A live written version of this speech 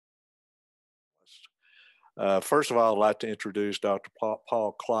First of all, I'd like to introduce Dr.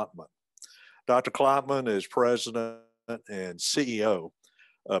 Paul Klotman. Dr. Klotman is president and CEO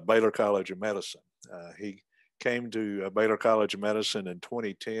of Baylor College of Medicine. He came to Baylor College of Medicine in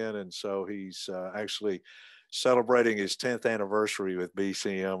 2010, and so he's actually celebrating his 10th anniversary with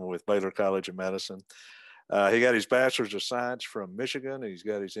BCM, with Baylor College of Medicine. He got his Bachelor's of Science from Michigan, and he's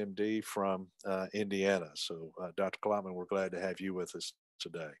got his MD from Indiana. So, Dr. Klotman, we're glad to have you with us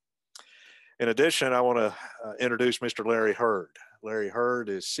today. In addition, I want to introduce Mr. Larry Hurd. Larry Hurd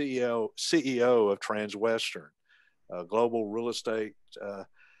is CEO of Transwestern, a global real estate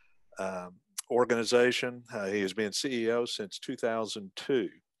organization. He has been CEO since 2002.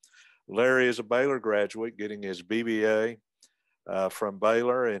 Larry is a Baylor graduate, getting his BBA from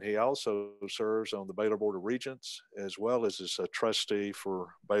Baylor, and he also serves on the Baylor Board of Regents, as well as a trustee for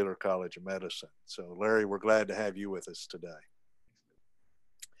Baylor College of Medicine. So, Larry, we're glad to have you with us today.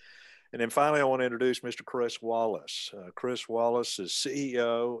 And then finally, I want to introduce Mr. Chris Wallis. Chris Wallis is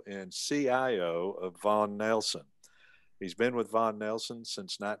CEO and CIO of Vaughan Nelson. He's been with Vaughan Nelson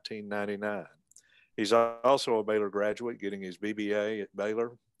since 1999. He's also a Baylor graduate, getting his BBA at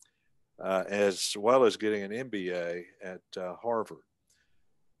Baylor, as well as getting an MBA at Harvard.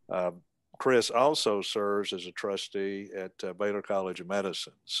 Chris also serves as a trustee at Baylor College of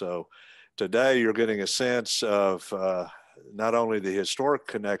Medicine. So today you're getting a sense of not only the historic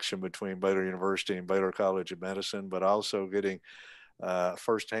connection between Baylor University and Baylor College of Medicine, but also getting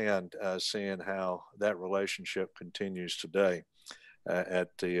firsthand seeing how that relationship continues today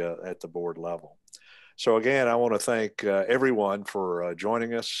at the board level. So again, I want to thank everyone for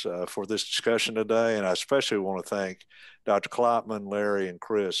joining us for this discussion today, and I especially want to thank Dr. Klotman, Larry, and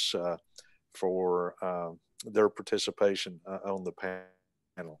Chris for their participation on the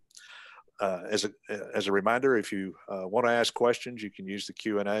panel. As a reminder, if you want to ask questions, you can use the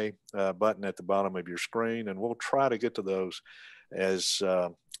Q&A button at the bottom of your screen, and we'll try to get to those as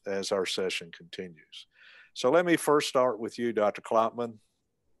our session continues. So let me first start with you, Dr. Klotman,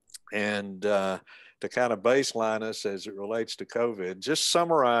 and to kind of baseline us as it relates to COVID, just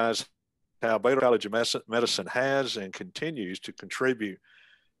summarize how Baylor College of Medicine has and continues to contribute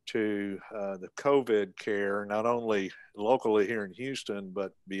to the COVID care, not only locally here in Houston,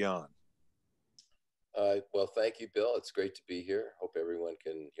 but beyond. Well, thank you, Bill. It's great to be here. Hope everyone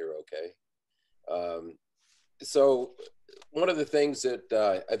can hear okay. So one of the things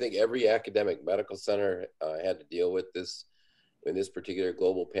that I think every academic medical center had to deal with in this particular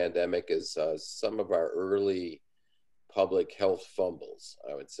global pandemic is some of our early public health fumbles,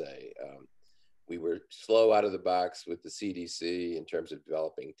 I would say. We were slow out of the box with the CDC in terms of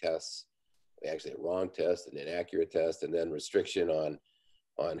developing tests. We actually had a wrong test, an inaccurate test, and then restriction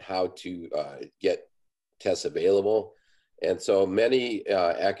on how to get tests available. And so many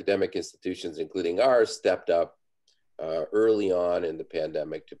academic institutions, including ours, stepped up early on in the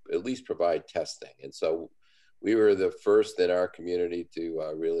pandemic to at least provide testing. And so we were the first in our community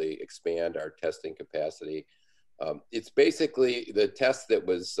to really expand our testing capacity. It's basically the test that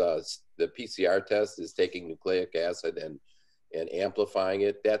was, the PCR test is taking nucleic acid and amplifying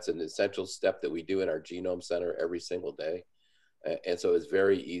it. That's an essential step that we do in our genome center every single day. And so it's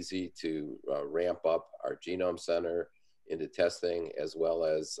very easy to ramp up our genome center into testing, as well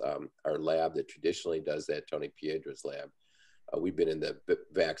as our lab that traditionally does that, Tony Piedra's lab. We've been in the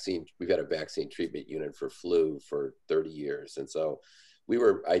vaccine, we've had a vaccine treatment unit for flu for 30 years. And so we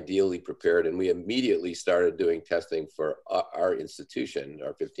were ideally prepared, and we immediately started doing testing for our institution,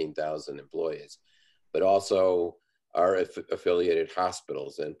 our 15,000 employees, but also our affiliated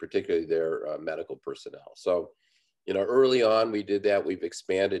hospitals, and particularly their medical personnel. So, you know, early on we did that. We've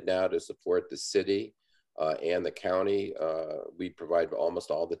expanded now to support the city and the county. We provide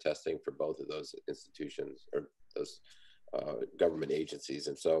almost all the testing for both of those institutions, or those government agencies.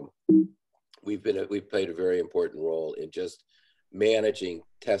 And so we've played a very important role in just managing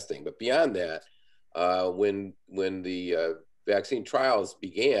testing. But beyond that, when the vaccine trials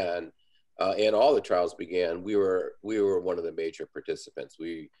began, and all the trials began, we were one of the major participants.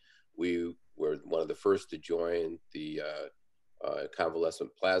 We were one of the first to join the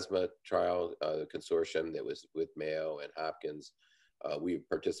convalescent plasma trial consortium that was with Mayo and Hopkins. We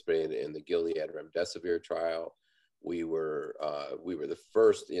participated in the Gilead remdesivir trial. We were the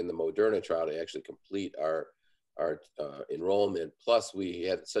first in the Moderna trial to actually complete our enrollment. Plus, we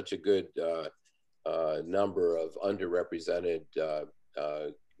had such a good number of underrepresented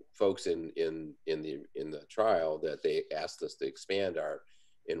folks in the trial that they asked us to expand our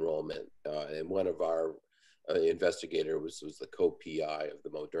enrollment. And one of our investigators was the co-PI of the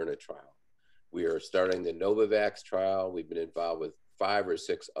Moderna trial. We are starting the Novavax trial. We've been involved with 5 or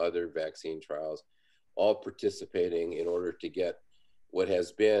 6 other vaccine trials, all participating in order to get what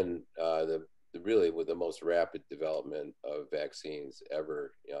has been really with the most rapid development of vaccines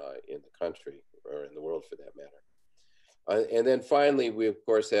ever in the country, or in the world for that matter. And then finally, we of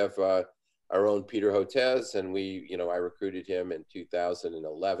course have our own Peter Hotez, and I recruited him in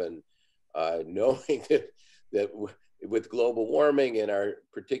 2011, knowing that with global warming in our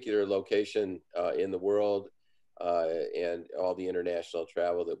particular location in the world and all the international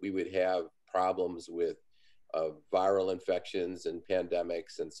travel, that we would have problems with viral infections and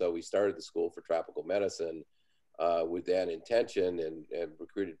pandemics. And so we started the School for Tropical Medicine with that intention, and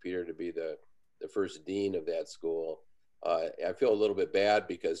recruited Peter to be the first dean of that school. I feel a little bit bad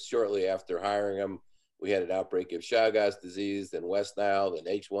because shortly after hiring him, we had an outbreak of Chagas disease, then West Nile, then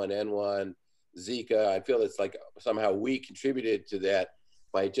H1N1, Zika. I feel it's like somehow we contributed to that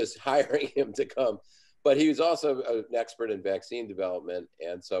by just hiring him to come. But he was also an expert in vaccine development,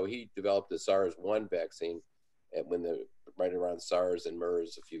 and so he developed the SARS-1 vaccine right around SARS and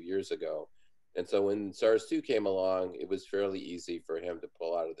MERS a few years ago. And so when SARS-2 came along, it was fairly easy for him to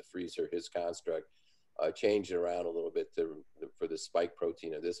pull out of the freezer his construct, change it around a little bit for the spike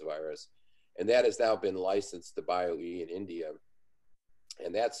protein of this virus. And that has now been licensed to BioE in India.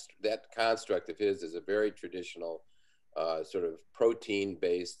 And that construct of his is a very traditional sort of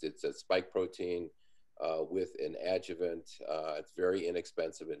protein-based. It's a spike protein with an adjuvant. It's very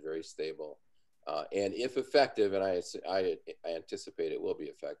inexpensive and very stable. And if effective, and I anticipate it will be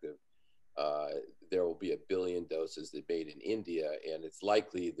effective, there will be 1 billion doses that made in India, and it's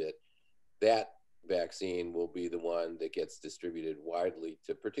likely that vaccine will be the one that gets distributed widely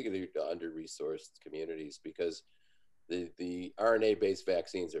to particularly to under-resourced communities, because the RNA-based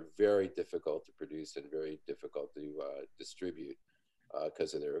vaccines are very difficult to produce and very difficult to distribute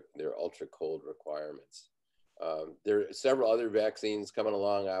because of their ultra-cold requirements. There are several other vaccines coming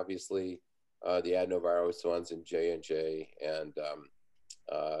along, obviously, the adenovirus ones in J&J and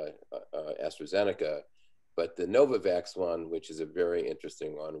AstraZeneca, but the Novavax one, which is a very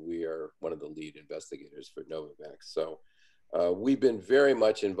interesting one, we are one of the lead investigators for Novavax. So we've been very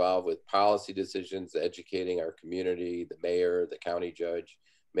much involved with policy decisions, educating our community, the mayor, the county judge.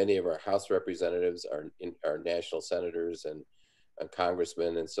 Many of our House representatives are national senators and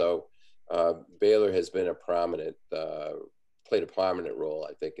congressmen. And so Baylor has been played a prominent role,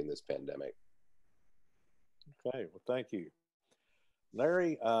 I think, in this pandemic. Okay, well, thank you.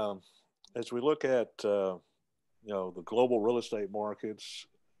 Larry, as we look at the global real estate markets,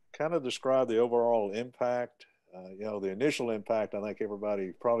 kind of describe the overall impact. The initial impact, I think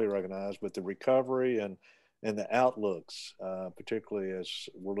everybody probably recognized, but the recovery and the outlooks, particularly as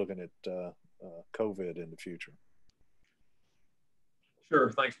we're looking at COVID in the future.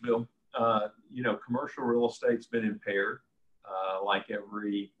 Sure, thanks, Bill. Commercial real estate's been impaired, like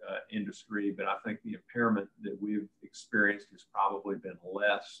every industry, but I think the impairment that we've experienced has probably been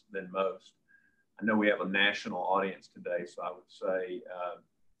less than most. I know we have a national audience today, so I would say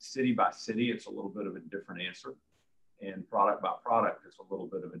city by city, it's a little bit of a different answer, and product by product, it's a little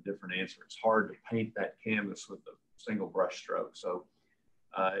bit of a different answer. It's hard to paint that canvas with a single brush stroke. So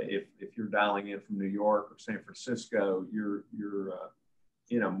if you're dialing in from New York or San Francisco, you're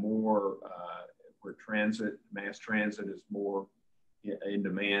in a more where mass transit is more in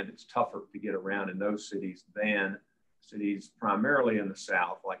demand. It's tougher to get around in those cities than cities primarily in the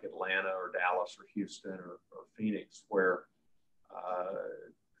South, like Atlanta or Dallas or Houston or Phoenix, where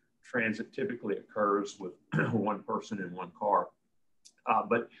transit typically occurs with one person in one car.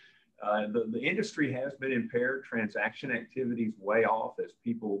 But the industry has been impaired. Transaction activity is way off as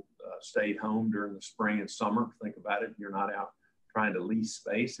people stayed home during the spring and summer. Think about it. You're not out trying to lease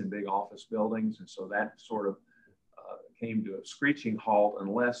space in big office buildings. And so that sort of came to a screeching halt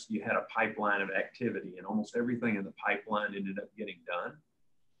unless you had a pipeline of activity, and almost everything in the pipeline ended up getting done,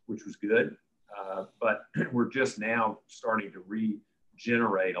 which was good. But we're just now starting to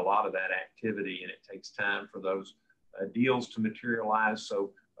regenerate a lot of that activity, and it takes time for those deals to materialize.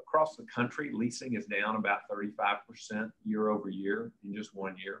 So across the country, leasing is down about 35% year over year in just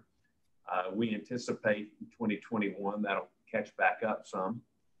 1 year. We anticipate in 2021 that'll catch back up some,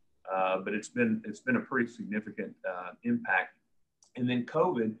 but it's been a pretty significant impact. And then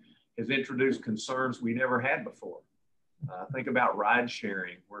COVID has introduced concerns we never had before. Think about ride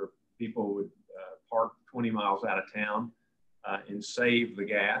sharing, where people would park 20 miles out of town and save the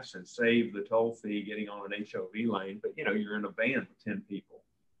gas and save the toll fee getting on an HOV lane, but you're in a van with 10 people,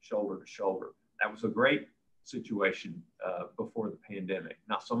 shoulder to shoulder. That was a great situation before the pandemic,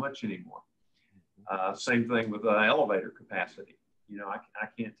 not so much anymore. Same thing with elevator capacity. I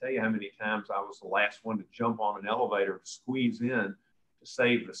can't tell you how many times I was the last one to jump on an elevator, squeeze in to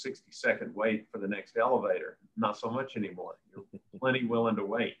save the 60-second wait for the next elevator. Not so much anymore. You're plenty willing to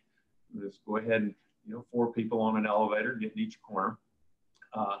wait. Just go ahead and, 4 people on an elevator, get in each corner.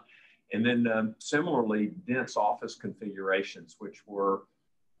 And then similarly, dense office configurations, which were,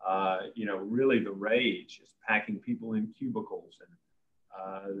 really the rage, is packing people in cubicles.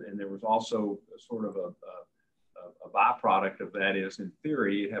 And there was also sort of a byproduct of that is, in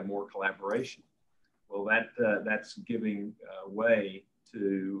theory, you'd have more collaboration. Well, that's giving way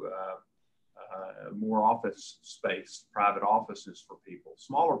to more office space, private offices for people,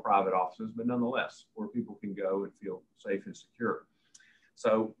 smaller private offices, but nonetheless, where people can go and feel safe and secure.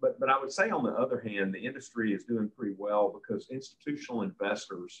 So, but I would say on the other hand, the industry is doing pretty well because institutional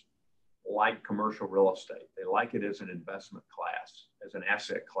investors like commercial real estate. They like it as an investment class, as an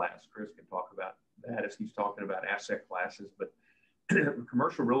asset class. Chris can talk about that as he's talking about asset classes, but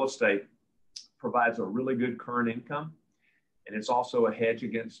commercial real estate provides a really good current income. And it's also a hedge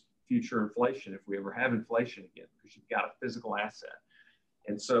against future inflation if we ever have inflation again, because you've got a physical asset.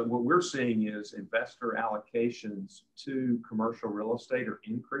 And so what we're seeing is investor allocations to commercial real estate are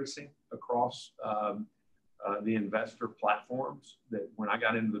increasing across the investor platforms. That when I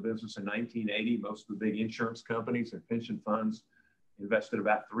got into the business in 1980, most of the big insurance companies and pension funds invested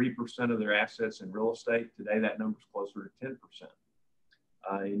about 3% of their assets in real estate. Today, that number's closer to 10%.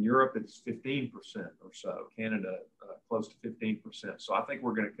 In Europe, it's 15% or so. Canada, close to 15%. So I think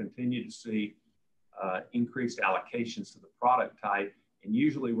we're going to continue to see increased allocations to the product type. And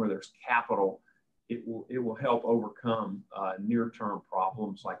usually where there's capital, it will help overcome near-term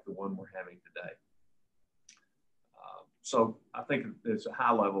problems like the one we're having today. So I think it's a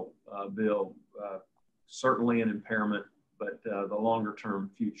high-level bill, certainly an impairment, but the longer-term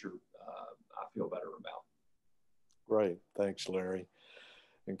future I feel better about. Great. Thanks, Larry.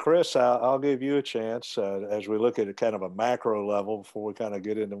 And Chris, I'll give you a chance as we look at a kind of a macro level before we kind of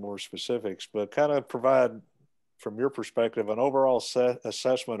get into more specifics, but kind of provide, from your perspective, an overall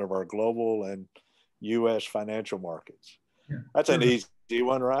assessment of our global and U.S. financial markets. Yeah, that's sure. An easy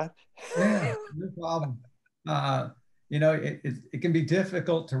one, right? Yeah, no problem. It can be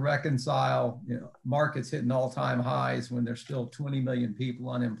difficult to reconcile, markets hitting all-time highs when there's still 20 million people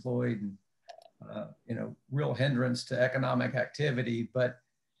unemployed and, real hindrance to economic activity. But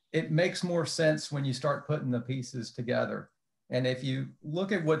it makes more sense when you start putting the pieces together. And if you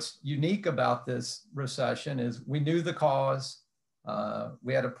look at what's unique about this recession is we knew the cause.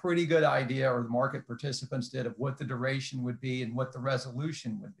 We had a pretty good idea, or the market participants did, of what the duration would be and what the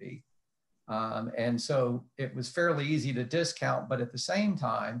resolution would be. And so it was fairly easy to discount, but at the same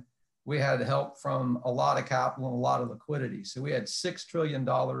time, we had help from a lot of capital and a lot of liquidity. So we had $6 trillion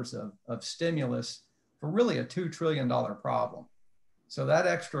of stimulus for really a $2 trillion problem. So that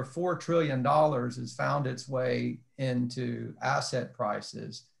extra $4 trillion has found its way into asset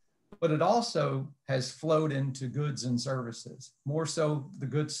prices, but it also has flowed into goods and services, more so the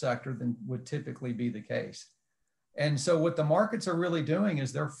goods sector than would typically be the case. And so what the markets are really doing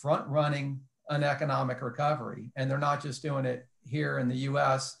is they're front running an economic recovery, and they're not just doing it here in the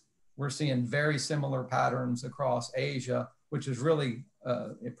US. We're seeing very similar patterns across Asia, which is really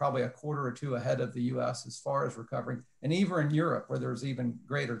probably a quarter or two ahead of the US as far as recovering, and even in Europe where there's even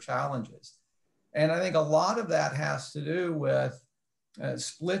greater challenges. And I think a lot of that has to do with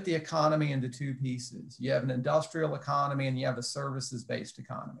split the economy into two pieces. You have an industrial economy and you have a services-based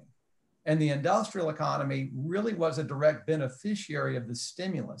economy. And the industrial economy really was a direct beneficiary of the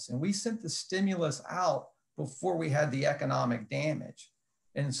stimulus. And we sent the stimulus out before we had the economic damage.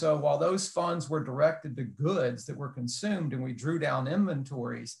 And so while those funds were directed to goods that were consumed and we drew down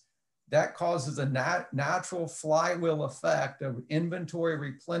inventories, that causes a natural flywheel effect of inventory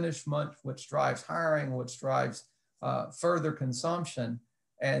replenishment, which drives hiring, which drives further consumption.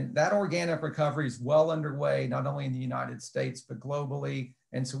 And that organic recovery is well underway, not only in the United States, but globally.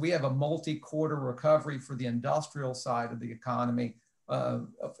 And so we have a multi-quarter recovery for the industrial side of the economy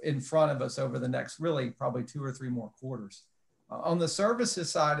in front of us over the next really probably 2 or 3 more quarters. On the services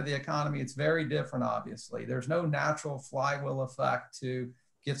side of the economy, it's very different, obviously. There's no natural flywheel effect to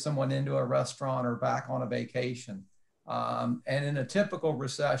get someone into a restaurant or back on a vacation. And in a typical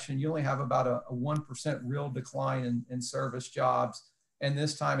recession, you only have about a 1% real decline in service jobs. And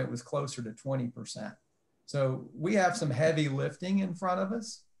this time it was closer to 20%. So we have some heavy lifting in front of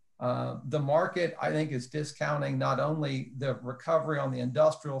us. The market, I think, is discounting not only the recovery on the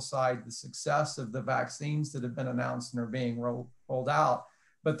industrial side, the success of the vaccines that have been announced and are being rolled out,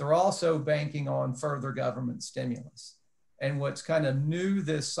 but they're also banking on further government stimulus. And what's kind of new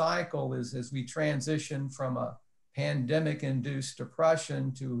this cycle is as we transition from a pandemic-induced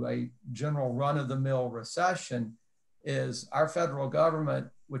depression to a general run-of-the-mill recession, is our federal government,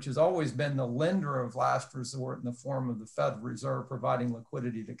 which has always been the lender of last resort in the form of the Federal Reserve providing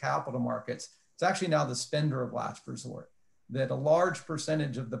liquidity to capital markets, it's actually now the spender of last resort. That a large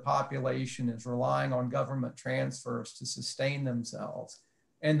percentage of the population is relying on government transfers to sustain themselves.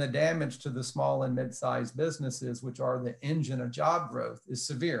 And the damage to the small and mid-sized businesses, which are the engine of job growth, is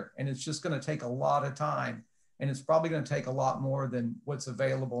severe. And it's just going to take a lot of time. And it's probably going to take a lot more than what's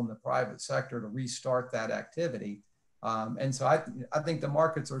available in the private sector to restart that activity. And so I think the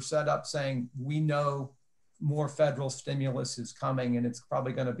markets are set up saying, we know more federal stimulus is coming and it's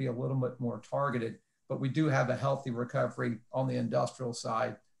probably going to be a little bit more targeted, but we do have a healthy recovery on the industrial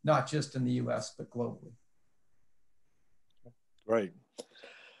side, not just in the US, but globally. Great.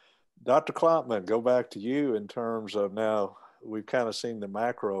 Dr. Klotman, go back to you in terms of now we've kind of seen the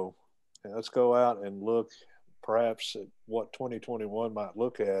macro. Let's go out and look perhaps at what 2021 might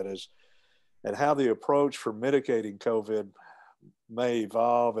look at as and how the approach for mitigating COVID may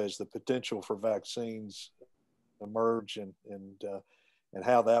evolve as the potential for vaccines emerge and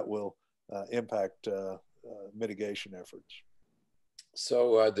how that will impact mitigation efforts.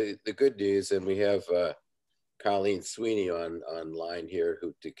 So the good news, and we have Colleen Sweeney online here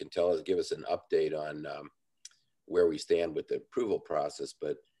who can give us an update on where we stand with the approval process.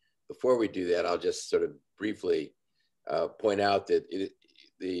 But before we do that, I'll just sort of briefly point out that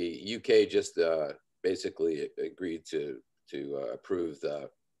the UK just basically agreed to approve the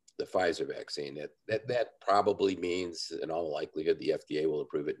Pfizer vaccine. That probably means, in all likelihood, the FDA will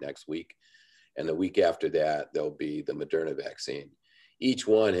approve it next week. And the week after that, there'll be the Moderna vaccine. Each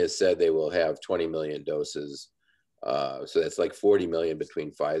one has said they will have 20 million doses. So that's like 40 million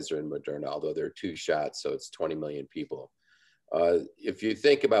between Pfizer and Moderna, although there are 2 shots, so it's 20 million people. If you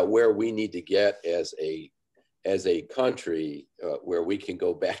think about where we need to get as a country, where we can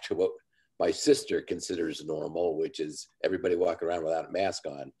go back to what my sister considers normal, which is everybody walking around without a mask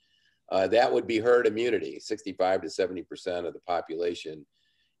on, that would be herd immunity, 65 to 70% of the population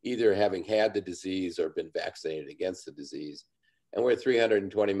either having had the disease or been vaccinated against the disease. And we're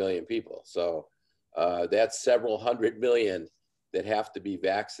 320 million people. So that's several hundred million that have to be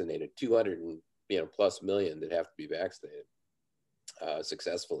vaccinated, 200 plus million that have to be vaccinated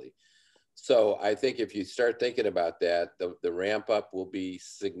successfully. So I think if you start thinking about that, the ramp up will be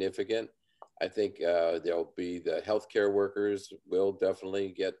significant. I think there'll be the healthcare workers will definitely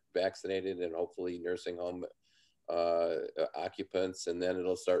get vaccinated, and hopefully nursing home occupants, and then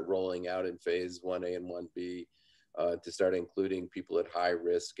it'll start rolling out in phase 1A and 1B to start including people at high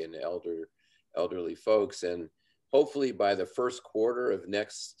risk and elderly folks. And hopefully by the first quarter of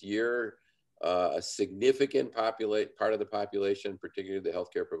next year, a significant part of the population, particularly the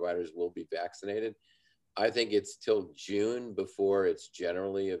healthcare providers, will be vaccinated. I think it's till June before it's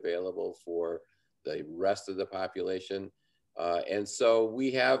generally available for the rest of the population. And so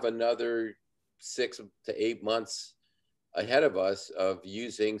we have another 6 to 8 months ahead of us of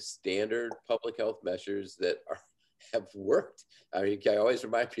using standard public health measures that have worked. I mean, I always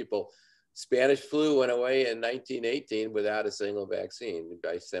remind people, Spanish flu went away in 1918 without a single vaccine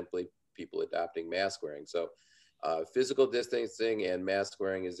by simply people adopting mask wearing. So physical distancing and mask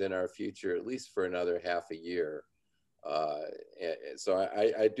wearing is in our future, at least for another half a year. So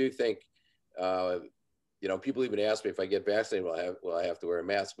I do think, people even ask me if I get vaccinated, will I have to wear a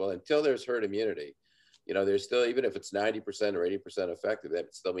mask? Well, until there's herd immunity, there's still, even if it's 90% or 80% effective,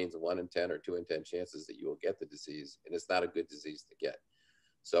 that still means 1 in 10 or 2 in 10 chances that you will get the disease, and it's not a good disease to get.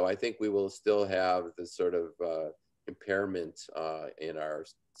 So I think we will still have this sort of impairment in our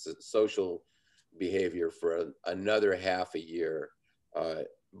social behavior for another half a year. But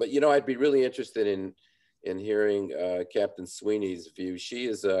I'd be really interested in hearing Captain Sweeney's view. She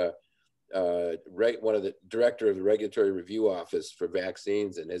is one of the director of the Regulatory Review Office for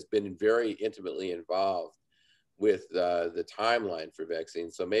vaccines and has been very intimately involved with the timeline for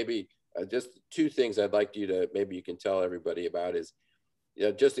vaccines. So maybe just 2 things I'd like you to, maybe you can tell everybody about is,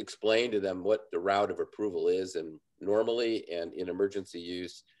 just explain to them what the route of approval is and normally and in emergency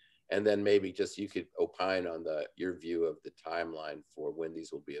use. And then maybe just you could opine on your view of the timeline for when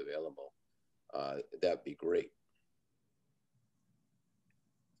these will be available. That'd be great.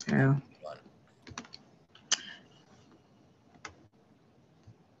 Oh.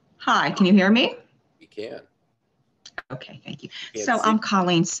 Hi, can you hear me? We can. Okay, thank you. So I'm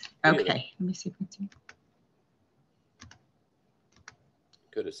Colleen. Okay, let me see if it's.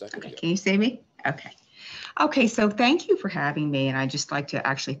 Good, a second ago. Can you see me? Okay. Okay, so thank you for having me. And I'd just like to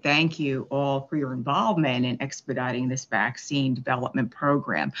actually thank you all for your involvement in expediting this vaccine development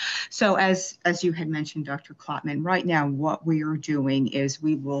program. So as you had mentioned, Dr. Klotman, right now what we are doing is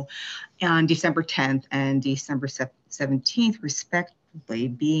we will, on December 10th and December 17th, respectively,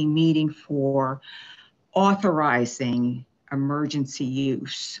 be meeting for authorizing emergency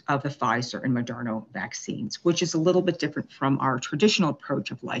use of the Pfizer and Moderna vaccines, which is a little bit different from our traditional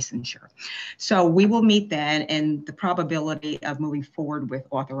approach of licensure. So we will meet then, and the probability of moving forward with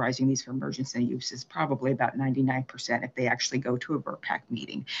authorizing these for emergency use is probably about 99% if they actually go to a VRBPAC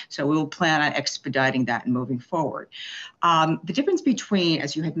meeting. So we will plan on expediting that and moving forward. The difference between,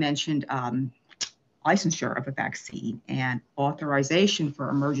 as you had mentioned, licensure of a vaccine and authorization for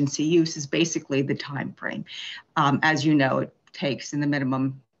emergency use is basically the time frame. As you know, it takes in the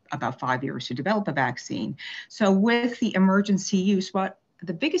minimum about 5 years to develop a vaccine. So with the emergency use, what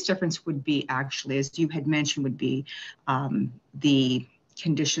the biggest difference would be actually, as you had mentioned, would be the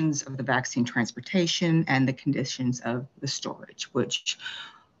conditions of the vaccine transportation and the conditions of the storage, which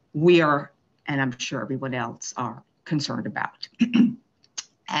we are, and I'm sure everyone else are concerned about.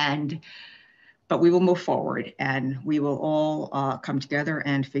 But we will move forward and we will all come together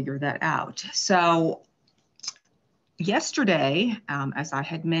and figure that out. So yesterday, as I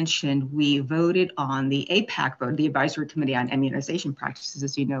had mentioned, we voted on the APAC vote, the Advisory Committee on Immunization Practices,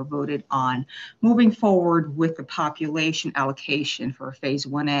 as you know, voted on moving forward with the population allocation for phase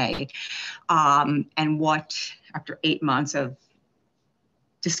 1A. And what, after 8 months of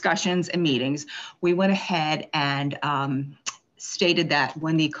discussions and meetings, we went ahead and stated that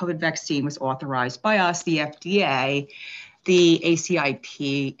when the COVID vaccine was authorized by us, the FDA, the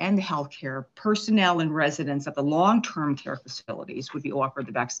ACIP, and the healthcare personnel and residents of the long-term care facilities would be offered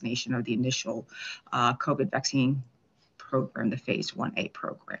the vaccination of the initial COVID vaccine program, the phase 1A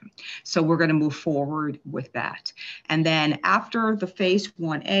program. So we're going to move forward with that. And then after the phase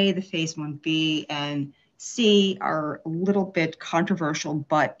 1A, the phase 1B and C are a little bit controversial,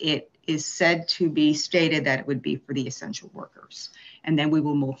 but it is said to be stated that it would be for the essential workers. And then we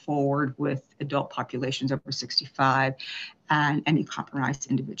will move forward with adult populations over 65 and any compromised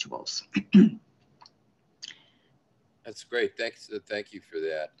individuals. That's great. Thanks. Thank you for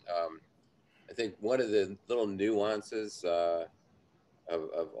that. I think one of the little nuances of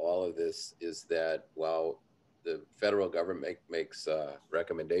all of this is that while the federal government makes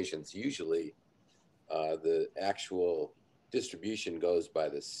recommendations, usually the actual distribution goes by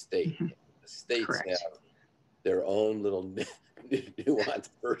the state. The states Correct. have their own little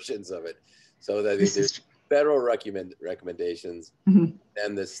nuanced versions of it. So that there's federal recommendations,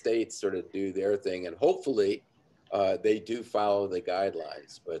 and the states sort of do their thing, and hopefully they do follow the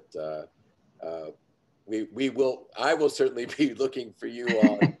guidelines. But I will certainly be looking for you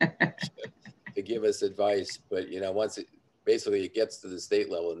all to give us advice. But you know, once it gets to the state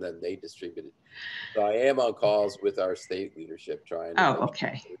level, and then they distribute it. So I am on calls with our state leadership trying to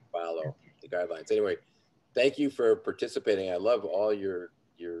follow the guidelines. Anyway, thank you for participating. I love all your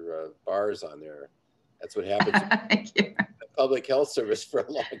bars on there. That's what happens Thank you. The public health service for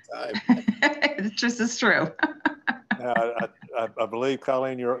a long time. It's just as true. Now, I believe,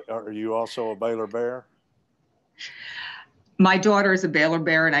 Colleen, are you also a Baylor Bear? My daughter is a Baylor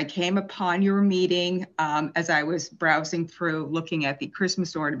Bear, and I came upon your meeting as I was browsing through looking at the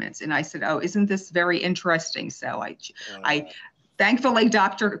Christmas ornaments, and I said, "Oh, isn't this very interesting?" So I thankfully,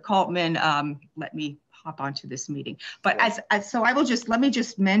 Dr. Klotman let me hop onto this meeting. But so let me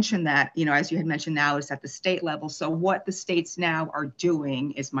just mention that, you know, as you had mentioned, now is at the state level. So what the states now are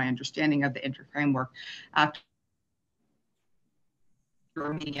doing is my understanding of the inter-framework. After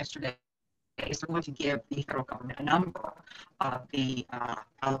our meeting yesterday, is they're going to give the federal government a number of the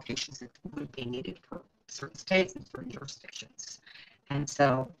allocations that would be needed for certain states and certain jurisdictions. And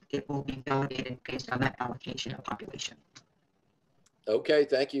so it will be validated based on that allocation of population. Okay,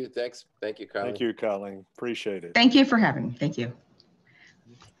 thank you. Thanks. Thank you, Colleen. Thank you, Colleen. Appreciate it. Thank you for having me. Thank you.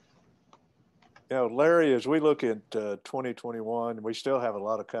 You know, Larry, as we look at 2021, we still have a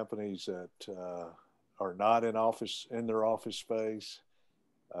lot of companies that are not in their office space.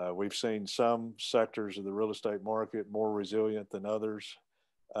 We've seen some sectors of the real estate market more resilient than others.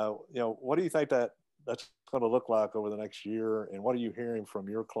 You know, what do you think that's going to look like over the next year? And what are you hearing from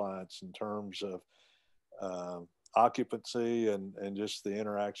your clients in terms of occupancy and just the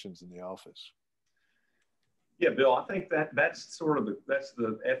interactions in the office? Yeah, Bill, I think that's sort of the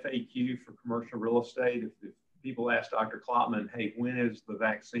FAQ for commercial real estate. If people ask Dr. Klotman, hey, when is the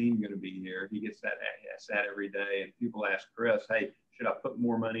vaccine going to be here? He gets that every day. And people ask Chris, hey, should I put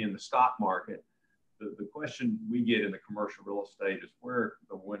more money in the stock market? the question we get in the commercial real estate is where are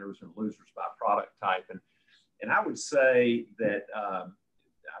the winners and losers by product type. And I would say that I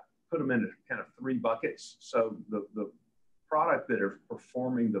put them into kind of three buckets. So the product that are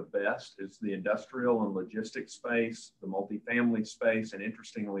performing the best is the industrial and logistics space, the multifamily space, and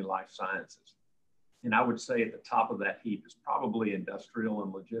interestingly, life sciences. And I would say at the top of that heap is probably industrial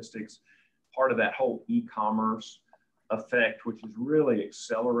and logistics, part of that whole e-commerce effect, which is really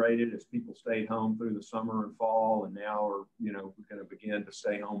accelerated as people stayed home through the summer and fall, and now are, we're going to begin to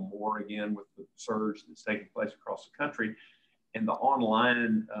stay home more again with the surge that's taking place across the country. And the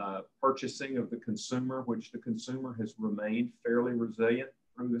online purchasing of the consumer, which the consumer has remained fairly resilient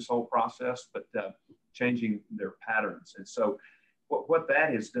through this whole process, but changing their patterns. And so what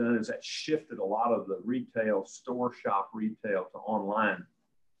that has done is that shifted a lot of the retail, store shop retail to online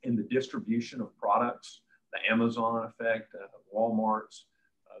in the distribution of products, the Amazon effect, Walmart's,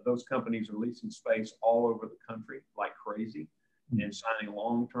 those companies are leasing space all over the country like crazy and signing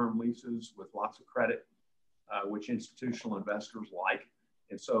long-term leases with lots of credit, which institutional investors like.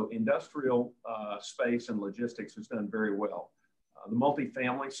 And so industrial space and logistics has done very well. The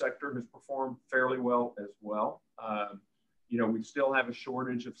multifamily sector has performed fairly well as well. We still have a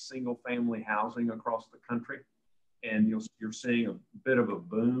shortage of single family housing across the country. And you're seeing a bit of a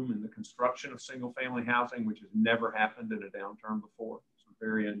boom in the construction of single family housing, which has never happened in a downturn before. It's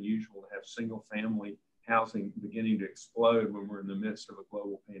very unusual to have single family housing beginning to explode when we're in the midst of a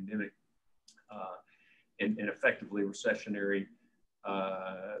global pandemic and effectively recessionary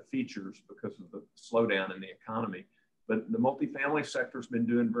features because of the slowdown in the economy. But the multifamily sector has been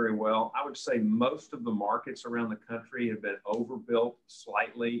doing very well. I would say most of the markets around the country have been overbuilt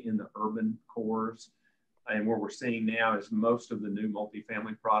slightly in the urban cores. And what we're seeing now is most of the new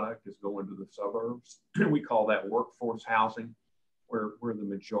multifamily product is going to the suburbs. We call that workforce housing, where the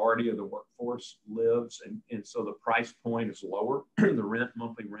majority of the workforce lives. And so the price point is lower. The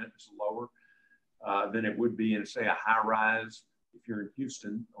monthly rent is lower than it would be in, say, a high rise if you're in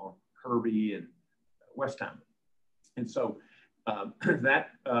Houston on Kirby and Westheimer. And so that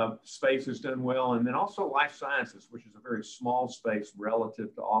space has done well. And then also life sciences, which is a very small space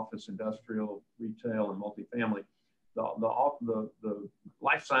relative to office, industrial, retail, and multifamily. The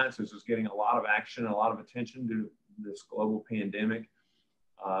life sciences is getting a lot of action, a lot of attention due to this global pandemic.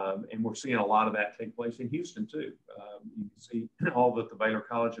 And we're seeing a lot of that take place in Houston too. You can see all that the Baylor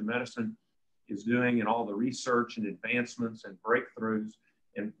College of Medicine is doing and all the research and advancements and breakthroughs.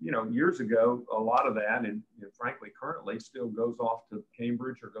 And, years ago, a lot of that, and frankly, currently still goes off to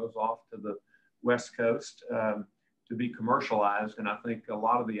Cambridge or goes off to the West Coast to be commercialized. And I think a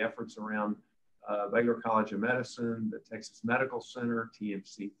lot of the efforts around Baylor College of Medicine, the Texas Medical Center,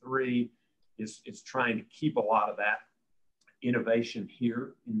 TMC3, is trying to keep a lot of that innovation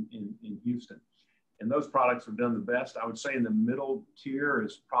here in Houston. And those products have done the best. I would say in the middle tier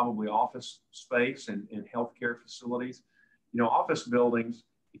is probably office space and healthcare facilities. Office buildings,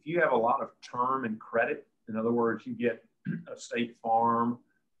 if you have a lot of term and credit, in other words, you get a State Farm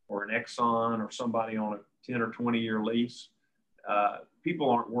or an Exxon or somebody on a 10 or 20 year lease, people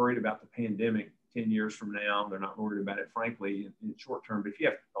aren't worried about the pandemic 10 years from now. They're not worried about it, frankly, in short term. But if you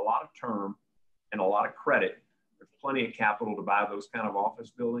have a lot of term and a lot of credit, there's plenty of capital to buy those kind of office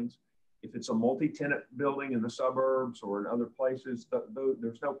buildings. If it's a multi-tenant building in the suburbs or in other places,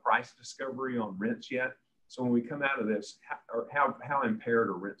 there's no price discovery on rents yet. So when we come out of this, how impaired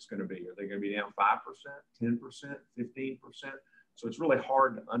are rents going to be? Are they going to be down 5%, 10%, 15%? So it's really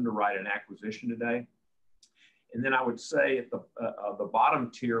hard to underwrite an acquisition today. And then I would say at the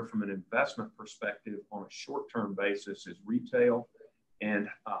bottom tier from an investment perspective on a short-term basis is retail and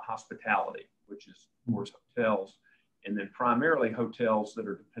hospitality, which is, of course, hotels, and then primarily hotels that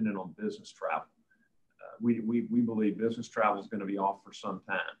are dependent on business travel. We believe business travel is going to be off for some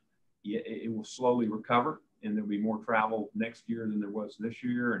time. It will slowly recover, and there'll be more travel next year than there was this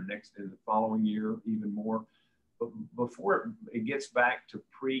year, and in the following year, even more. But before it gets back to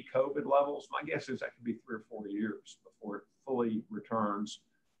pre-COVID levels, my guess is that could be 3 or 4 years before it fully returns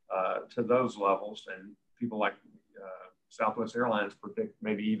to those levels. And people like Southwest Airlines predict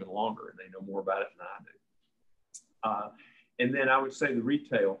maybe even longer, and they know more about it than I do. And then I would say the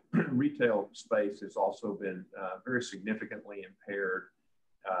retail space has also been very significantly impaired.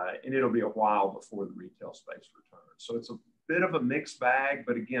 And it'll be a while before the retail space returns. So it's a bit of a mixed bag,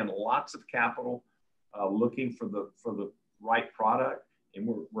 but again, lots of capital looking for the right product. And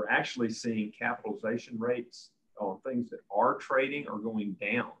we're actually seeing capitalization rates on things that are trading are going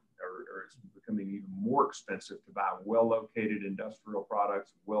down, or it's becoming even more expensive to buy well-located industrial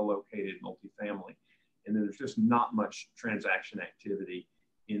products, well-located multifamily. And then there's just not much transaction activity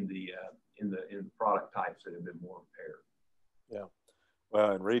in the in the product types that have been more impaired. Yeah.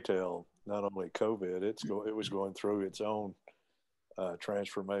 Well, in retail, not only COVID, it was going through its own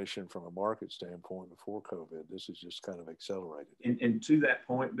transformation from a market standpoint before COVID. This is just kind of accelerated. And to that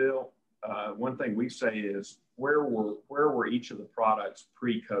point, Bill, one thing we say is where were each of the products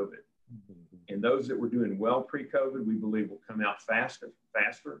pre-COVID? Mm-hmm. And those that were doing well pre-COVID, we believe will come out faster.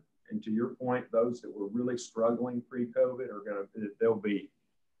 And to your point, those that were really struggling pre-COVID there'll be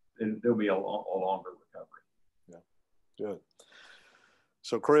a longer recovery. Yeah, good.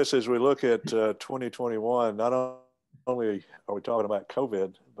 So Chris, as we look at 2021, not only are we talking about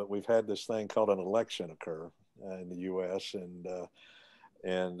COVID, but we've had this thing called an election occur in the U.S.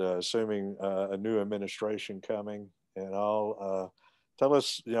 and assuming a new administration coming and all. Tell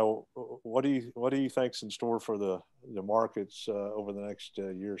us, what do you think's in store for the markets over the next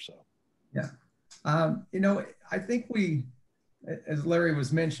year or so? Yeah, I think as Larry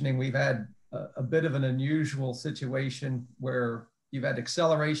was mentioning, we've had a bit of an unusual situation where you've had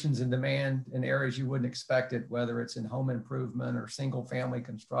accelerations in demand in areas you wouldn't expect it, whether it's in home improvement or single family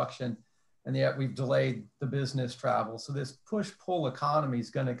construction, and yet we've delayed the business travel. So this push-pull economy is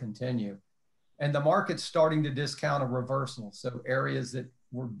going to continue. And the market's starting to discount a reversal. So areas that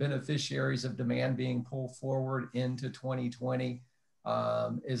were beneficiaries of demand being pulled forward into 2020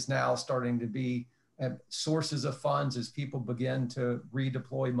 is now starting to be sources of funds as people begin to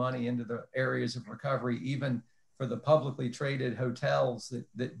redeploy money into the areas of recovery, even for the publicly traded hotels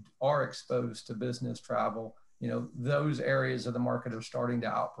that are exposed to business travel. Those areas of the market are starting to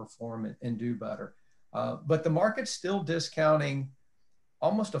outperform and do better. But the market's still discounting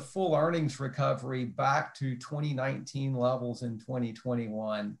almost a full earnings recovery back to 2019 levels in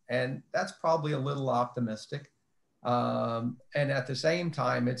 2021. And that's probably a little optimistic. And at the same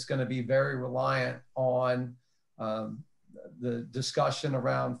time, it's going to be very reliant on the discussion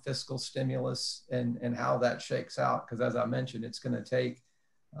around fiscal stimulus and how that shakes out. Because as I mentioned, it's going to take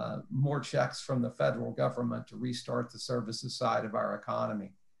more checks from the federal government to restart the services side of our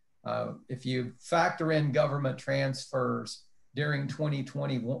economy. If you factor in government transfers during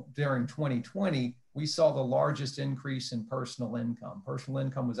 2020, we saw the largest increase in personal income. Personal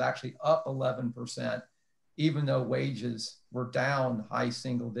income was actually up 11%, even though wages were down high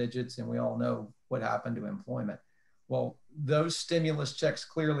single digits, and we all know what happened to employment. Well, those stimulus checks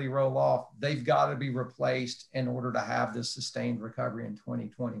clearly roll off. They've got to be replaced in order to have this sustained recovery in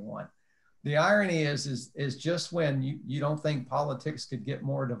 2021. The irony is just when you don't think politics could get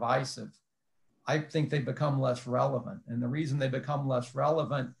more divisive, I think they become less relevant. And the reason they become less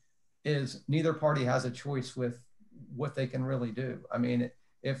relevant is neither party has a choice with what they can really do. I mean,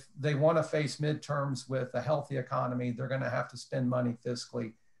 if they want to face midterms with a healthy economy, they're going to have to spend money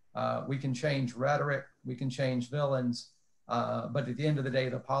fiscally. We can change rhetoric, we can change villains, but at the end of the day,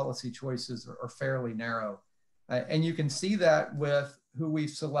 the policy choices are fairly narrow. And you can see that with who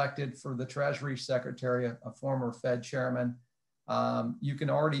we've selected for the Treasury Secretary, a former Fed chairman. You can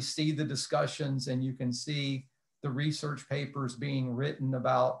already see the discussions, and you can see the research papers being written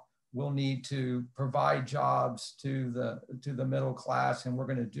about we'll need to provide jobs to the middle class, and we're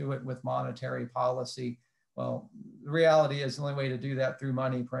going to do it with monetary policy. Well, the reality is the only way to do that through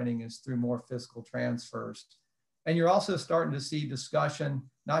money printing is through more fiscal transfers. And you're also starting to see discussion,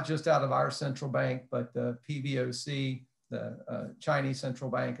 not just out of our central bank, but the PBOC, the Chinese central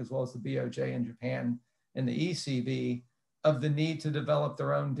bank, as well as the BOJ in Japan and the ECB, of the need to develop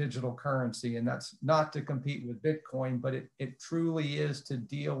their own digital currency. And that's not to compete with Bitcoin, but it truly is to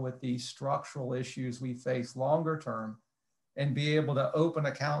deal with these structural issues we face longer term and be able to open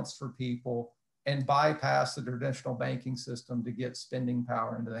accounts for people and bypass the traditional banking system to get spending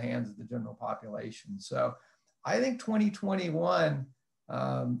power into the hands of the general population. So I think 2021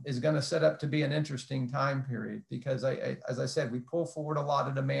 is going to set up to be an interesting time period because as I said, we pull forward a lot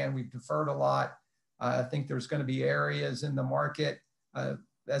of demand, we've deferred a lot. I think there's going to be areas in the market,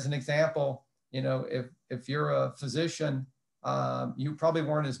 as an example, if you're a physician, you probably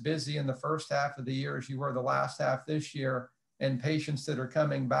weren't as busy in the first half of the year as you were the last half this year, and patients that are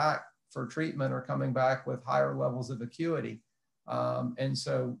coming back for treatment are coming back with higher levels of acuity. And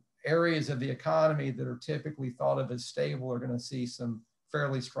so areas of the economy that are typically thought of as stable are going to see some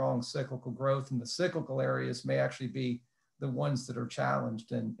fairly strong cyclical growth, and the cyclical areas may actually be the ones that are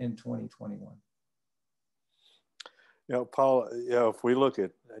challenged in 2021. Paul, if we look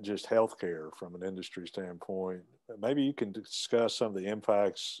at just healthcare from an industry standpoint, maybe you can discuss some of the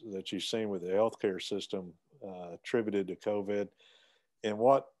impacts that you've seen with the healthcare system attributed to COVID, and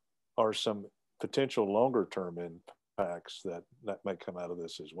what are some potential longer term impacts that may come out of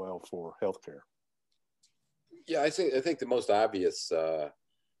this as well for healthcare. Yeah, I think the most obvious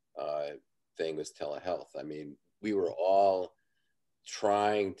thing was telehealth. I mean, we were all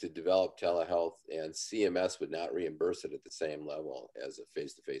trying to develop telehealth, and CMS would not reimburse it at the same level as a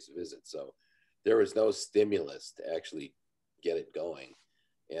face-to-face visit. So there was no stimulus to actually get it going.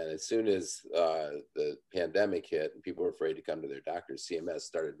 And as soon as the pandemic hit and people were afraid to come to their doctors, CMS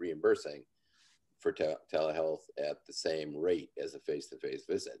started reimbursing for telehealth at the same rate as a face-to-face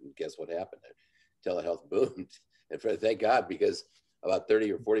visit. And guess what happened? Telehealth boomed. And thank God, because about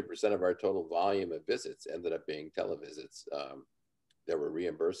 30 or 40% of our total volume of visits ended up being televisits that were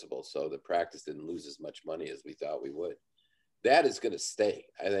reimbursable. So the practice didn't lose as much money as we thought we would. That is going to stay,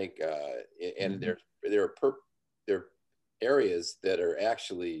 I think. And there are areas that are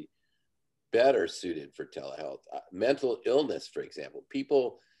actually better suited for telehealth. Mental illness, for example.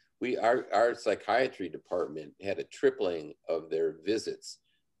 Our psychiatry department had a tripling of their visits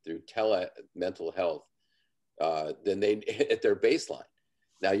through mental health than they at their baseline.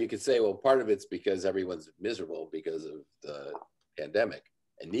 Now you could say, well, part of it's because everyone's miserable because of the pandemic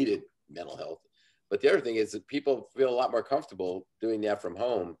and needed mental health. But the other thing is that people feel a lot more comfortable doing that from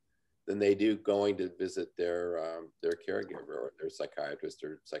home than they do going to visit their caregiver or their psychiatrist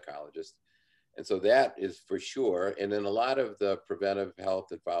or psychologist. And so that is for sure. And then a lot of the preventive health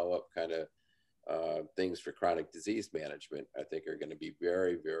and follow-up kind of things for chronic disease management, I think, are going to be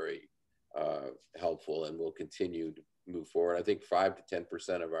very, very helpful, and will continue to move forward. I think 5 to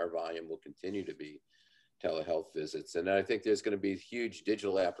 10% of our volume will continue to be telehealth visits. And I think there's going to be huge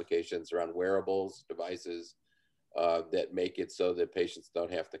digital applications around wearables, devices that make it so that patients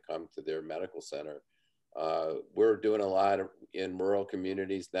don't have to come to their medical center. We're doing a lot in rural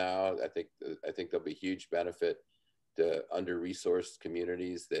communities now. I think there'll be huge benefit to under-resourced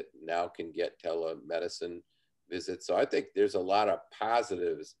communities that now can get telemedicine visits. So I think there's a lot of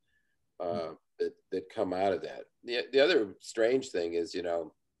positives that come out of that. The other strange thing is,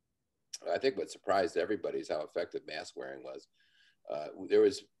 I think what surprised everybody is how effective mask wearing was. There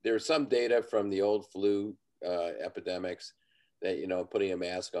was some data from the old flu epidemics that, putting a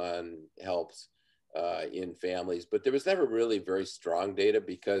mask on helps in families, but there was never really very strong data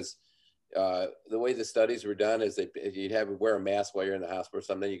because the way the studies were done is you'd wear a mask while you're in the hospital or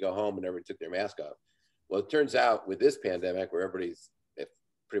something, then you go home and everybody took their mask off. Well, it turns out with this pandemic where everybody's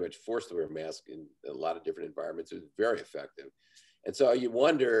pretty much forced to wear a mask in a lot of different environments, it was very effective. And so you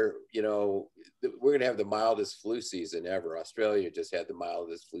wonder, we're going to have the mildest flu season ever. Australia just had the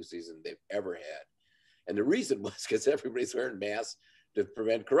mildest flu season they've ever had. And the reason was because everybody's wearing masks to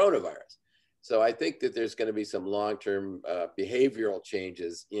prevent coronavirus. So I think that there's going to be some long-term behavioral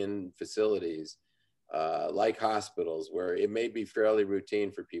changes in facilities like hospitals, where it may be fairly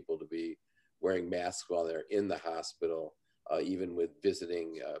routine for people to be wearing masks while they're in the hospital, even with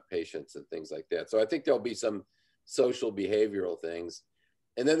visiting patients and things like that. So I think there'll be some social behavioral things.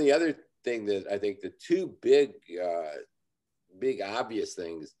 And then the other thing that I think the two big obvious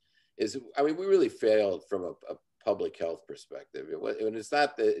things is, we really failed from a public health perspective. It's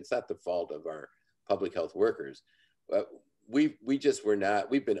not the fault of our public health workers. We've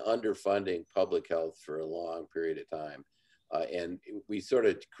been underfunding public health for a long period of time. And we sort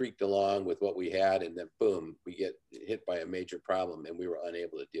of creaked along with what we had, and then boom, we get hit by a major problem and we were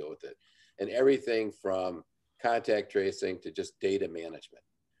unable to deal with it. And everything from contact tracing to just data management.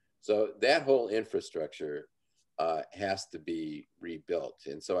 So that whole infrastructure has to be rebuilt.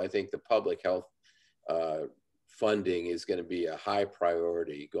 And so I think the public health funding is going to be a high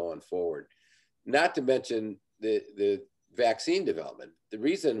priority going forward. Not to mention the vaccine development. The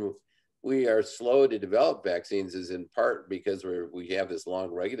reason we are slow to develop vaccines is in part because we have this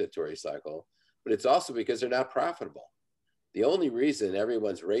long regulatory cycle, but it's also because they're not profitable. The only reason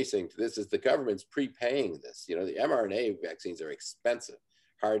everyone's racing to this is the government's prepaying this. The mRNA vaccines are expensive,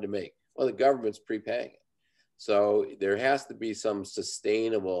 hard to make. Well, the government's prepaying it. So there has to be some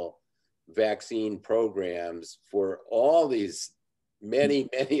sustainable vaccine programs for all these many,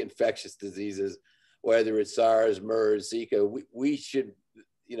 many infectious diseases, whether it's SARS, MERS, Zika. We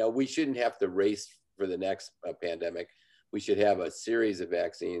shouldn't have to race for the next pandemic. We should have a series of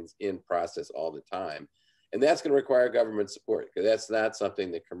vaccines in process all the time. And that's going to require government support, because that's not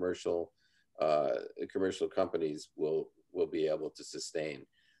something that commercial companies will be able to sustain.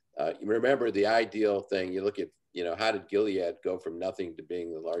 You remember the ideal thing, you look at, how did Gilead go from nothing to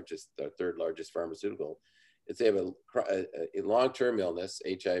being the third largest pharmaceutical? It's they have a long-term illness,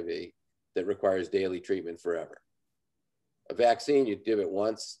 HIV, that requires daily treatment forever. A vaccine, you give it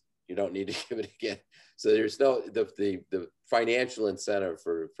once, you don't need to give it again. So there's the financial incentive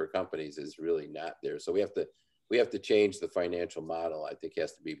for companies is really not there. So we have to change the financial model. I think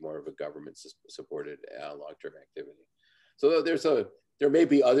has to be more of a government supported long-term activity. So there may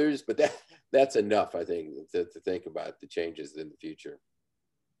be others, but that's enough, I think, to think about the changes in the future.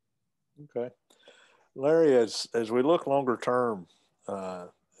 Okay. Larry, as we look longer term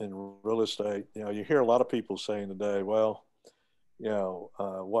in real estate, you hear a lot of people saying today, well,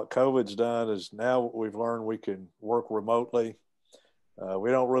 what COVID's done is now we've learned we can work remotely.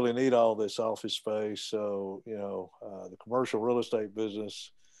 We don't really need all this office space. So, the commercial real estate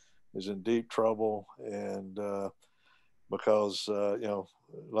business is in deep trouble. And because,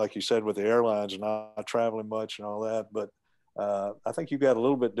 like you said, with the airlines not traveling much and all that, but I think you've got a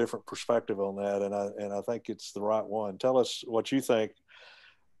little bit different perspective on that. And I think it's the right one. Tell us what you think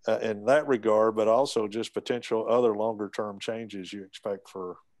in that regard, but also just potential other longer term changes you expect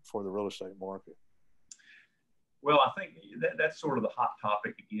for the real estate market. Well, I think that's sort of the hot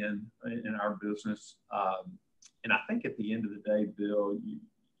topic again in our business. And I think at the end of the day, Bill,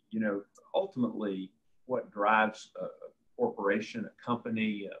 ultimately what drives a corporation, a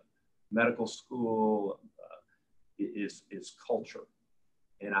company, a medical school is culture.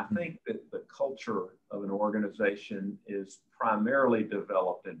 And I think that the culture of an organization is primarily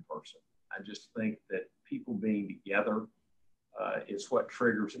developed in person. I just think that people being together is what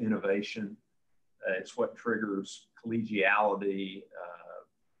triggers innovation. It's what triggers collegiality.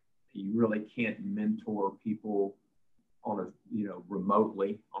 You really can't mentor people on a,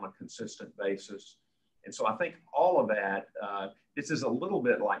 remotely on a consistent basis. And so I think all of that, this is a little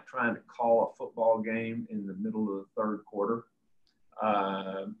bit like trying to call a football game in the middle of the third quarter.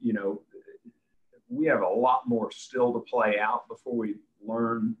 We have a lot more still to play out before we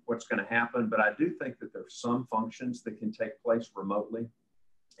learn what's going to happen. But I do think that there's some functions that can take place remotely.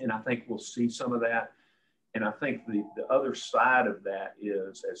 And I think we'll see some of that. And I think the other side of that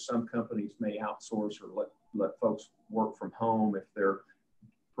is, as some companies may outsource or let folks work from home if they're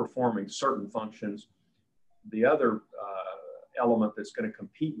performing certain functions, the other element that's going to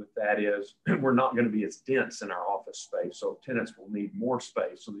compete with that is we're not going to be as dense in our office space. So tenants will need more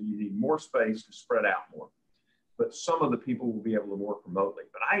space. So that you need more space to spread out more. But some of the people will be able to work remotely.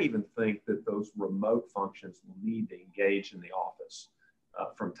 But I even think that those remote functions will need to engage in the office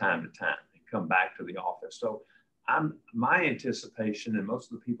from time to time and come back to the office. So my anticipation, and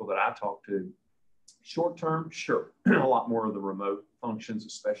most of the people that I talk to, short term, sure, a lot more of the remote functions,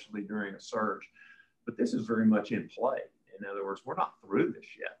 especially during a surge. But this is very much in play. In other words, we're not through this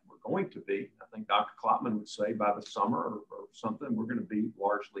yet. We're going to be. I think Dr. Klotman would say by the summer or something, we're going to be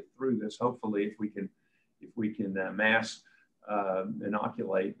largely through this. Hopefully, if we can mass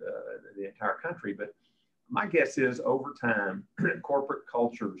inoculate the entire country. But my guess is over time, corporate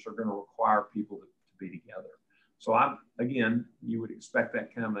cultures are going to require people to be together. So again, you would expect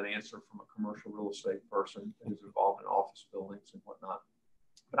that kind of an answer from a commercial real estate person who's involved in office buildings and whatnot.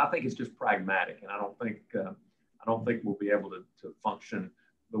 But I think it's just pragmatic, and I don't think we'll be able to function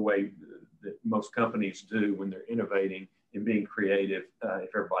the way that most companies do when they're innovating and being creative if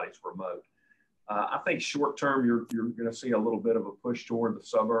everybody's remote. I think short term, you're going to see a little bit of a push toward the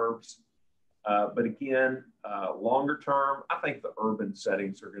suburbs. But again, longer term, I think the urban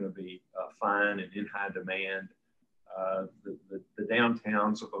settings are going to be fine and in high demand. The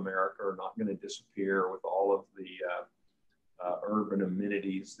downtowns of America are not going to disappear with all of the urban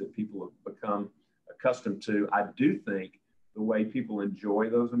amenities that people have become accustomed to. I do think the way people enjoy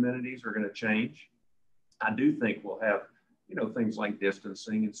those amenities are going to change. I do think we'll have, things like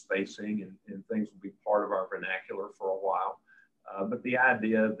distancing and spacing and things will be part of our vernacular for a while. But the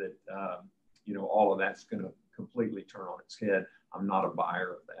idea that, all of that's going to completely turn on its head, I'm not a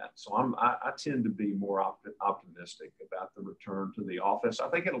buyer of that. So I tend to be more optimistic about the return to the office. I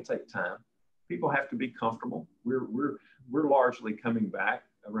think it'll take time. People have to be comfortable. We're largely coming back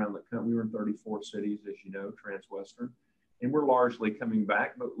around the country. We were in 34 cities, as you know, Transwestern, and we're largely coming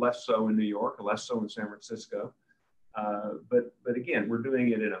back, but less so in New York, or less so in San Francisco. But again, we're doing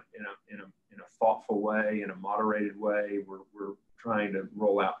it in a thoughtful way, in a moderated way. We're trying to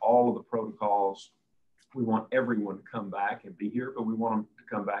roll out all of the protocols. We want everyone to come back and be here, but we want them to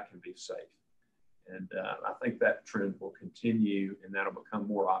come back and be safe. And I think that trend will continue, and that'll become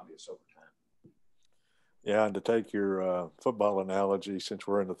more obvious over time. Yeah, and to take your football analogy, since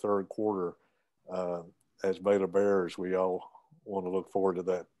we're in the third quarter, as Baylor Bears, we all want to look forward to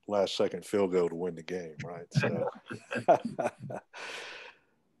that last second field goal to win the game, right? So,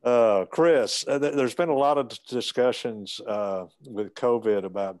 Chris, there's been a lot of discussions with COVID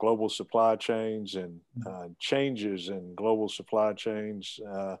about global supply chains and changes in global supply chains,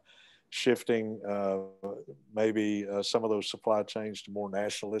 shifting maybe some of those supply chains to more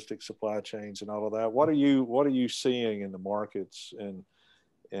nationalistic supply chains and all of that. What are you seeing in the markets and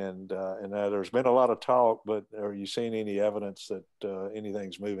there's been a lot of talk, but are you seeing any evidence that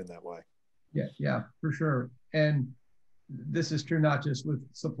anything's moving that way? Yeah, for sure. And this is true not just with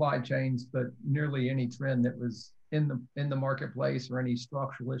supply chains, but nearly any trend that was in the marketplace or any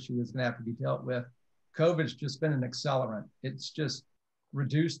structural issue is going to have to be dealt with. COVID's just been an accelerant. It's just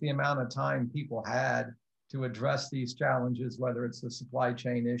reduced the amount of time people had to address these challenges, whether it's a supply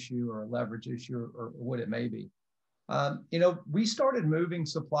chain issue or a leverage issue or what it may be. We started moving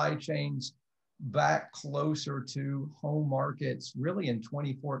supply chains back closer to home markets really in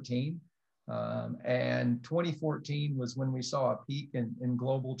 2014. And 2014 was when we saw a peak in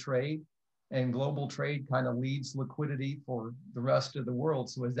global trade, and global trade kind of leads liquidity for the rest of the world.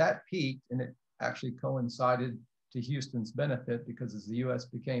 So as that peaked, and it actually coincided to Houston's benefit, because as the US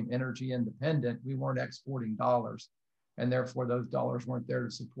became energy independent, we weren't exporting dollars, and therefore those dollars weren't there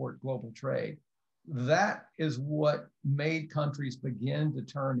to support global trade. That is what made countries begin to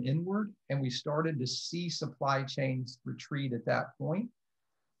turn inward, and we started to see supply chains retreat at that point.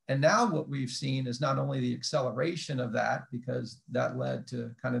 And now what we've seen is not only the acceleration of that, because that led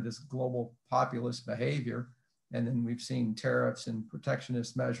to kind of this global populist behavior, and then we've seen tariffs and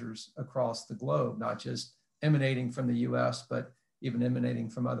protectionist measures across the globe, not just emanating from the US, but even emanating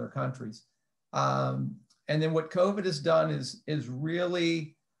from other countries. And then what COVID has done is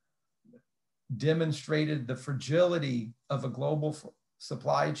really demonstrated the fragility of a global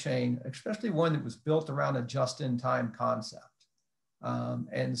supply chain, especially one that was built around a just-in-time concept.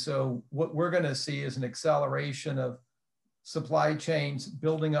 And so what we're going to see is an acceleration of supply chains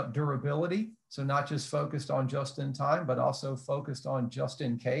building up durability. So not just focused on just in time, but also focused on just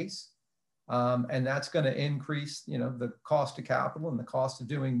in case. And that's going to increase, the cost of capital and the cost of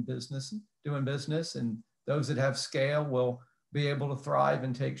doing business. And those that have scale will be able to thrive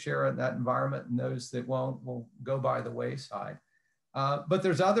and take share in that environment. And those that won't will go by the wayside. But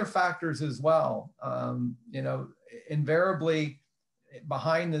there's other factors as well. Invariably,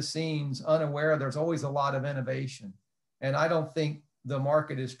 behind the scenes, unaware, there's always a lot of innovation. And I don't think the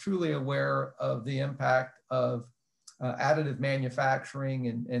market is truly aware of the impact of additive manufacturing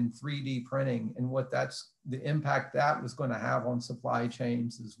and 3D printing and the impact that was going to have on supply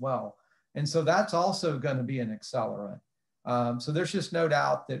chains as well. And so that's also going to be an accelerant. So there's just no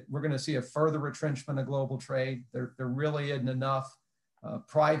doubt that we're going to see a further retrenchment of global trade. There really isn't enough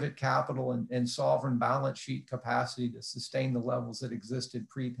private capital and sovereign balance sheet capacity to sustain the levels that existed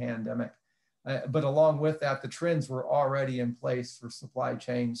pre-pandemic. But along with that, the trends were already in place for supply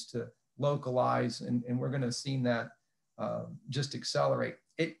chains to localize, and we're going to see that just accelerate.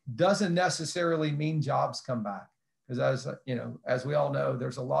 It doesn't necessarily mean jobs come back, because as we all know,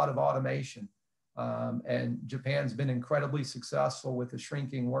 there's a lot of automation. And Japan's been incredibly successful with a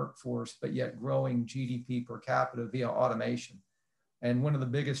shrinking workforce, but yet growing GDP per capita via automation. And one of the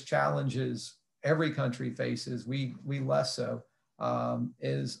biggest challenges every country faces, we less so,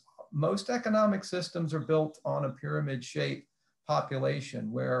 is most economic systems are built on a pyramid-shaped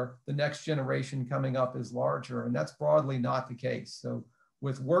population where the next generation coming up is larger, and that's broadly not the case. So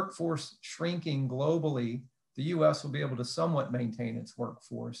with workforce shrinking globally, the US will be able to somewhat maintain its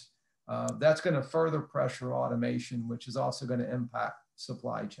workforce. That's going to further pressure automation, which is also going to impact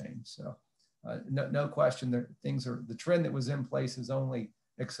supply chains. So no question, the trend that was in place is only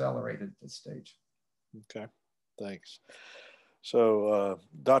accelerated at this stage. Okay, thanks. So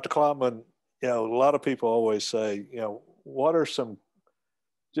Dr. Klotman, a lot of people always say, what are some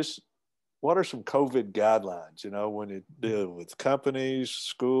COVID guidelines, when you deal with companies,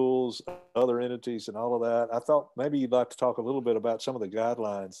 schools, other entities, and all of that? I thought maybe you'd like to talk a little bit about some of the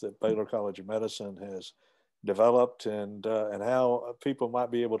guidelines that Baylor College of Medicine has developed and how people might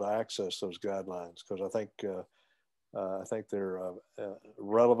be able to access those guidelines, because I think they're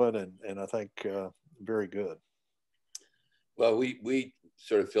relevant and I think very good. Well, we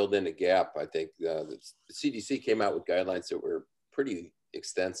sort of filled in a gap. I think the CDC came out with guidelines that were pretty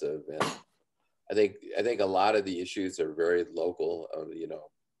extensive, and I think a lot of the issues are very local.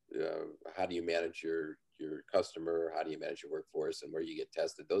 How do you manage your customer? How do you manage your workforce, and where you get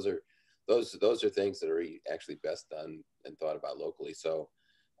tested? Those are things that are actually best done and thought about locally. So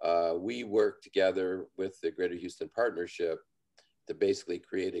we work together with the Greater Houston Partnership to basically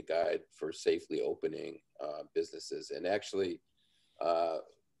create a guide for safely opening businesses. And actually,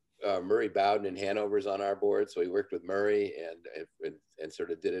 Murray Bowden in Hanover is on our board. So we worked with Murray and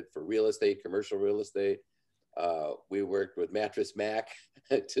sort of did it for real estate, commercial real estate. We worked with Mattress Mac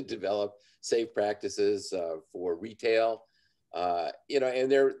to develop safe practices for retail.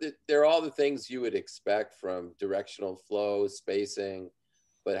 And they're all the things you would expect from directional flow, spacing.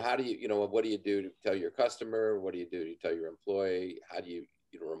 But how do what do you do to tell your customer? What do you do to tell your employee? How do you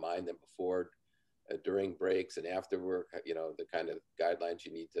remind them before, during breaks and after work, you know, the kind of guidelines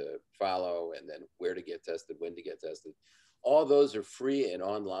you need to follow, and then where to get tested, when to get tested. All those are free and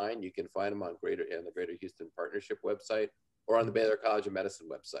online. You can find them on the Greater Houston Partnership website or on the Baylor College of Medicine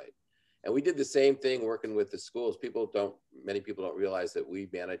website. And we did the same thing working with the schools. Many people don't realize that we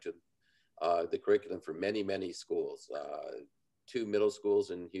manage the curriculum for many, many schools. 2 middle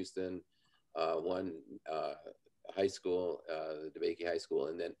schools in Houston, 1 high school, the DeBakey High School,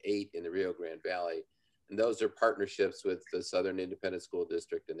 and then 8 in the Rio Grande Valley. And those are partnerships with the Southern Independent School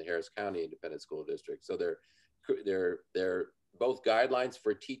District and the Harris County Independent School District. So they're both guidelines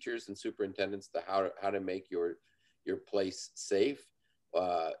for teachers and superintendents to how to make your place safe.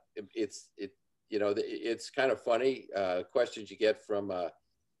 It's kind of funny. Questions you get from a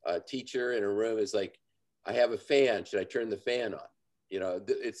teacher in a room is like, I have a fan, should I turn the fan on? You know,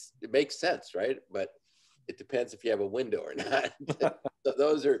 it makes sense, right? But it depends if you have a window or not. So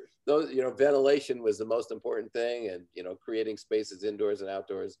those, you know, ventilation was the most important thing, and, you know, creating spaces indoors and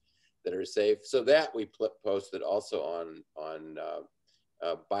outdoors that are safe. So that we posted also on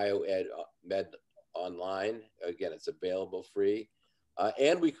BioEd Med Online. Again, it's available free.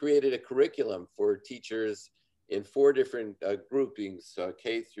 And we created a curriculum for teachers in 4 different groupings,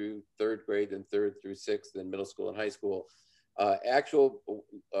 K through 3rd grade, and 3rd through 6th, and middle school and high school. Actual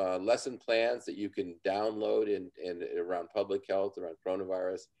lesson plans that you can download in around public health, around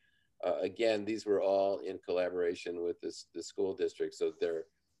coronavirus. Again, these were all in collaboration with the school district, so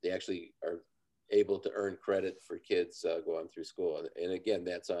they actually are able to earn credit for kids going through school. And again,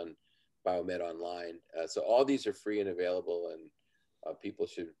 that's on BioMed Online. So all these are free and available, and people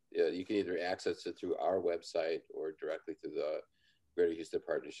should, you can either access it through our website or directly through the Greater Houston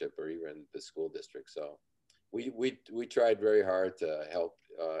Partnership or even the school district. So we tried very hard to help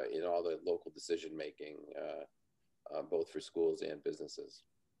in all the local decision making, both for schools and businesses.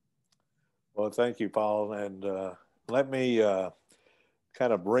 Well, thank you, Paul. And let me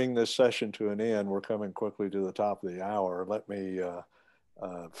kind of bring this session to an end. We're coming quickly to the top of the hour. Let me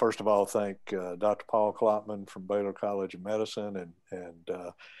first of all thank Dr. Paul Klotman from Baylor College of Medicine,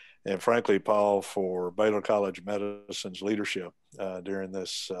 and frankly, Paul, for Baylor College of Medicine's leadership during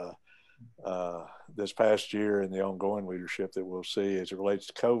this this past year, and the ongoing leadership that we'll see as it relates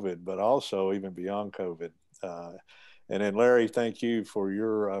to COVID, but also even beyond COVID. And then Larry, thank you for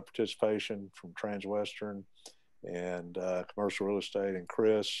your participation from Transwestern and commercial real estate, and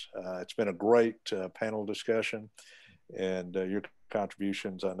Chris. It's been a great panel discussion, and your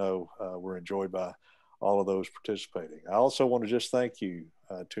contributions, I know, were enjoyed by all of those participating. I also want to just thank you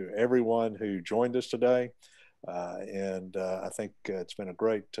to everyone who joined us today. And I think it's been a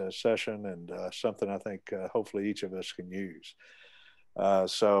great session, and something I think hopefully each of us can use.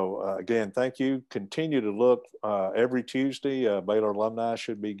 So again, thank you. Continue to look every Tuesday. Baylor alumni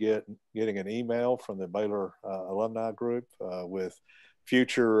should be getting an email from the Baylor alumni group with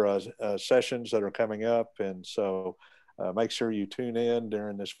future sessions that are coming up. And so make sure you tune in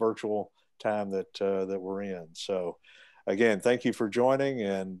during this virtual time that we're in. So again, thank you for joining.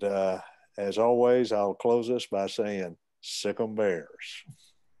 And as always, I'll close this by saying, sic 'em Bears.